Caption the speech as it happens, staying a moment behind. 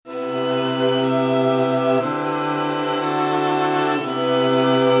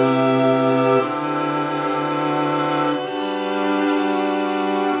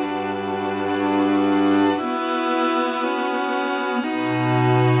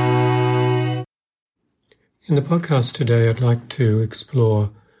In the podcast today, I'd like to explore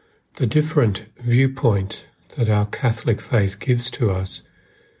the different viewpoint that our Catholic faith gives to us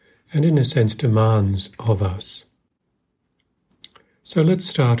and, in a sense, demands of us. So let's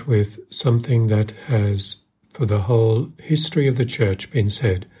start with something that has, for the whole history of the Church, been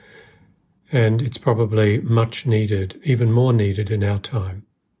said, and it's probably much needed, even more needed in our time.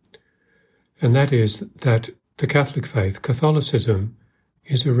 And that is that the Catholic faith, Catholicism,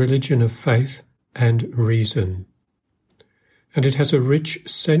 is a religion of faith and reason. And it has a rich,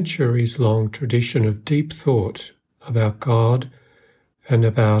 centuries-long tradition of deep thought about God and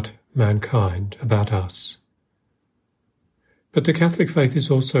about mankind, about us. But the Catholic faith is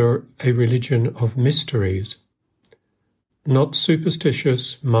also a religion of mysteries, not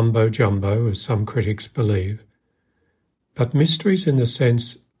superstitious mumbo-jumbo, as some critics believe, but mysteries in the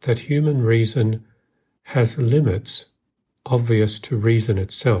sense that human reason has limits obvious to reason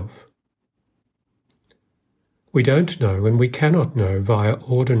itself. We don't know, and we cannot know via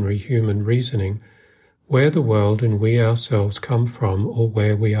ordinary human reasoning, where the world and we ourselves come from or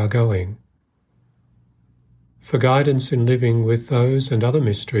where we are going. For guidance in living with those and other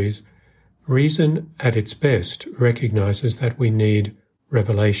mysteries, reason at its best recognizes that we need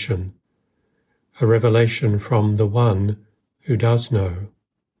revelation, a revelation from the one who does know.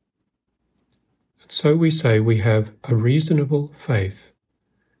 And so we say we have a reasonable faith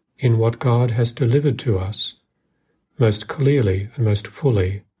in what God has delivered to us most clearly and most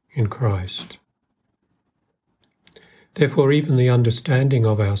fully in Christ. Therefore, even the understanding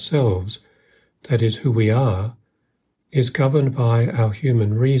of ourselves, that is, who we are, is governed by our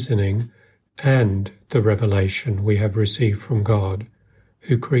human reasoning and the revelation we have received from God,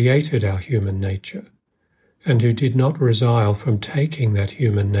 who created our human nature, and who did not resile from taking that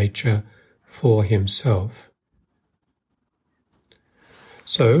human nature for himself.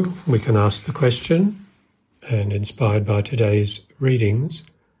 So, we can ask the question, and inspired by today's readings,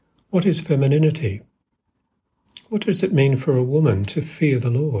 what is femininity? What does it mean for a woman to fear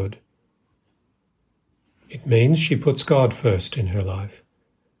the Lord? It means she puts God first in her life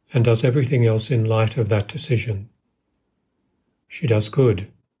and does everything else in light of that decision. She does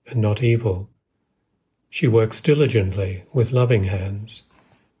good and not evil. She works diligently with loving hands.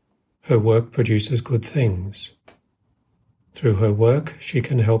 Her work produces good things. Through her work, she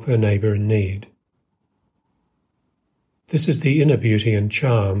can help her neighbour in need. This is the inner beauty and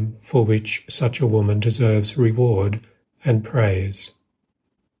charm for which such a woman deserves reward and praise.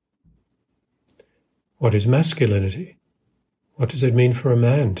 What is masculinity? What does it mean for a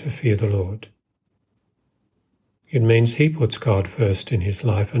man to fear the Lord? It means he puts God first in his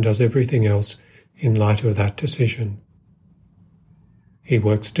life and does everything else in light of that decision. He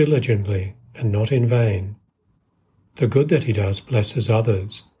works diligently and not in vain. The good that he does blesses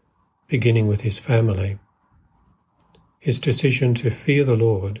others, beginning with his family. His decision to fear the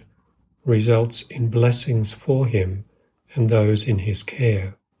Lord results in blessings for him and those in his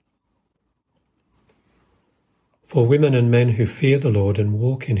care. For women and men who fear the Lord and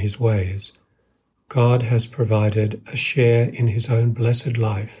walk in his ways, God has provided a share in his own blessed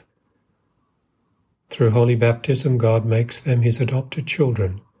life. Through holy baptism, God makes them his adopted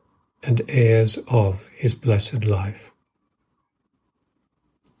children and heirs of his blessed life.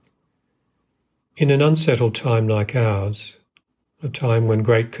 In an unsettled time like ours, a time when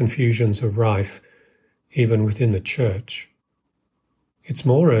great confusions are rife, even within the Church, it's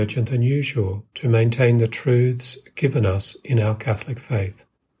more urgent than usual to maintain the truths given us in our Catholic faith.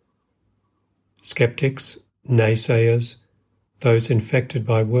 Skeptics, naysayers, those infected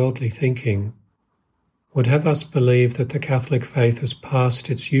by worldly thinking, would have us believe that the Catholic faith has passed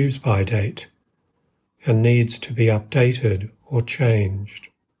its use-by date and needs to be updated or changed.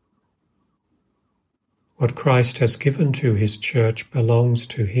 What Christ has given to his Church belongs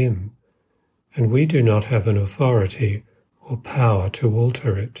to him, and we do not have an authority or power to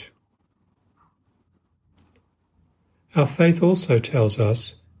alter it. Our faith also tells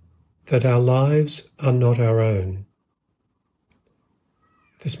us that our lives are not our own.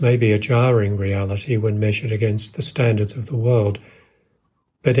 This may be a jarring reality when measured against the standards of the world,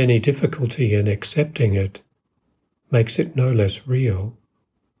 but any difficulty in accepting it makes it no less real.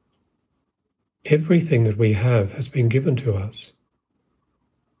 Everything that we have has been given to us.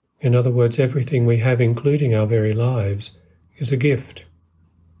 In other words, everything we have, including our very lives, is a gift.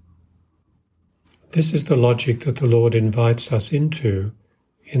 This is the logic that the Lord invites us into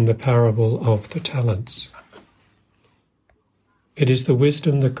in the parable of the talents. It is the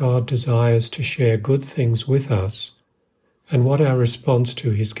wisdom that God desires to share good things with us and what our response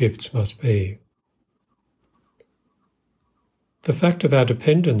to his gifts must be. The fact of our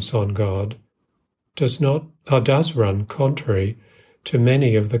dependence on God does not does run contrary to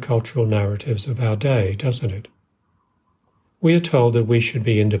many of the cultural narratives of our day, doesn't it? We are told that we should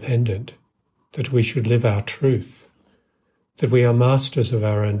be independent, that we should live our truth, that we are masters of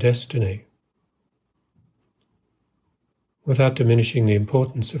our own destiny. Without diminishing the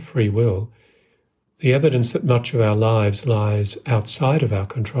importance of free will, the evidence that much of our lives lies outside of our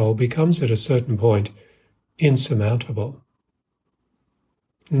control becomes at a certain point insurmountable.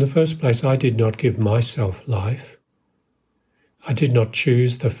 In the first place, I did not give myself life. I did not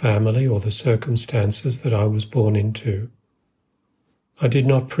choose the family or the circumstances that I was born into. I did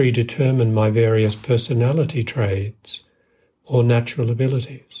not predetermine my various personality traits or natural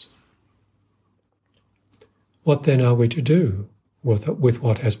abilities. What then are we to do with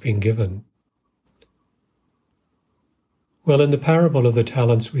what has been given? Well, in the parable of the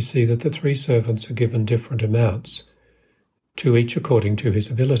talents, we see that the 3 servants are given different amounts, to each according to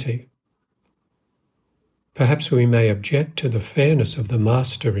his ability. Perhaps we may object to the fairness of the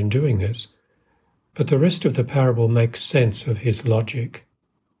master in doing this, but the rest of the parable makes sense of his logic.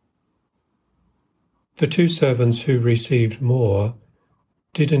 The 2 servants who received more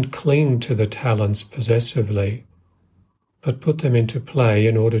didn't cling to the talents possessively, but put them into play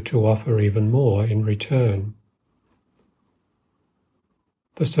in order to offer even more in return.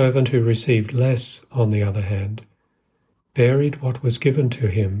 The servant who received less, on the other hand, buried what was given to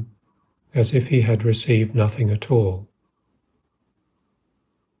him as if he had received nothing at all.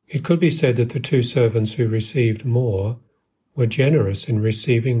 It could be said that the 2 servants who received more were generous in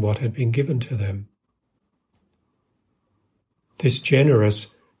receiving what had been given to them. This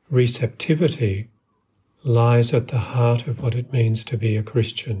generous receptivity lies at the heart of what it means to be a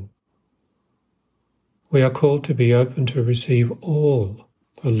Christian. We are called to be open to receive all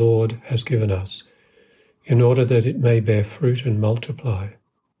the Lord has given us, in order that it may bear fruit and multiply.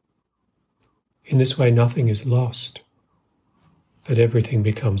 In this way, nothing is lost, but everything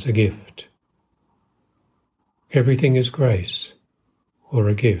becomes a gift. Everything is grace, or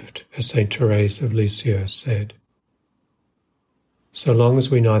a gift, as Saint Therese of Lisieux said. So long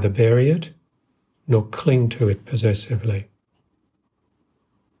as we neither bury it nor cling to it possessively.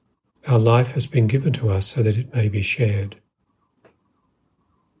 Our life has been given to us so that it may be shared.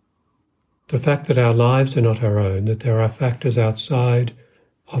 The fact that our lives are not our own, that there are factors outside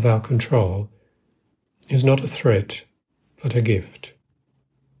of our control, is not a threat, but a gift.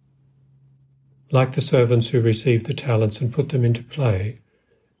 Like the servants who received the talents and put them into play,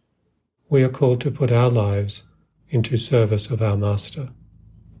 we are called to put our lives into service of our Master.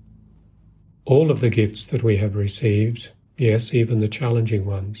 All of the gifts that we have received, yes, even the challenging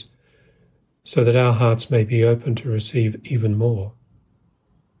ones, so that our hearts may be open to receive even more.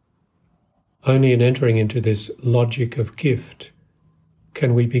 Only in entering into this logic of gift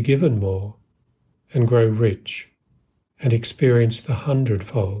can we be given more and grow rich and experience the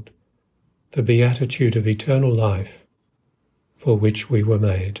 100-fold, the beatitude of eternal life for which we were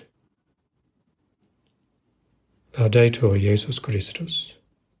made. Laudetur Jesus Christus.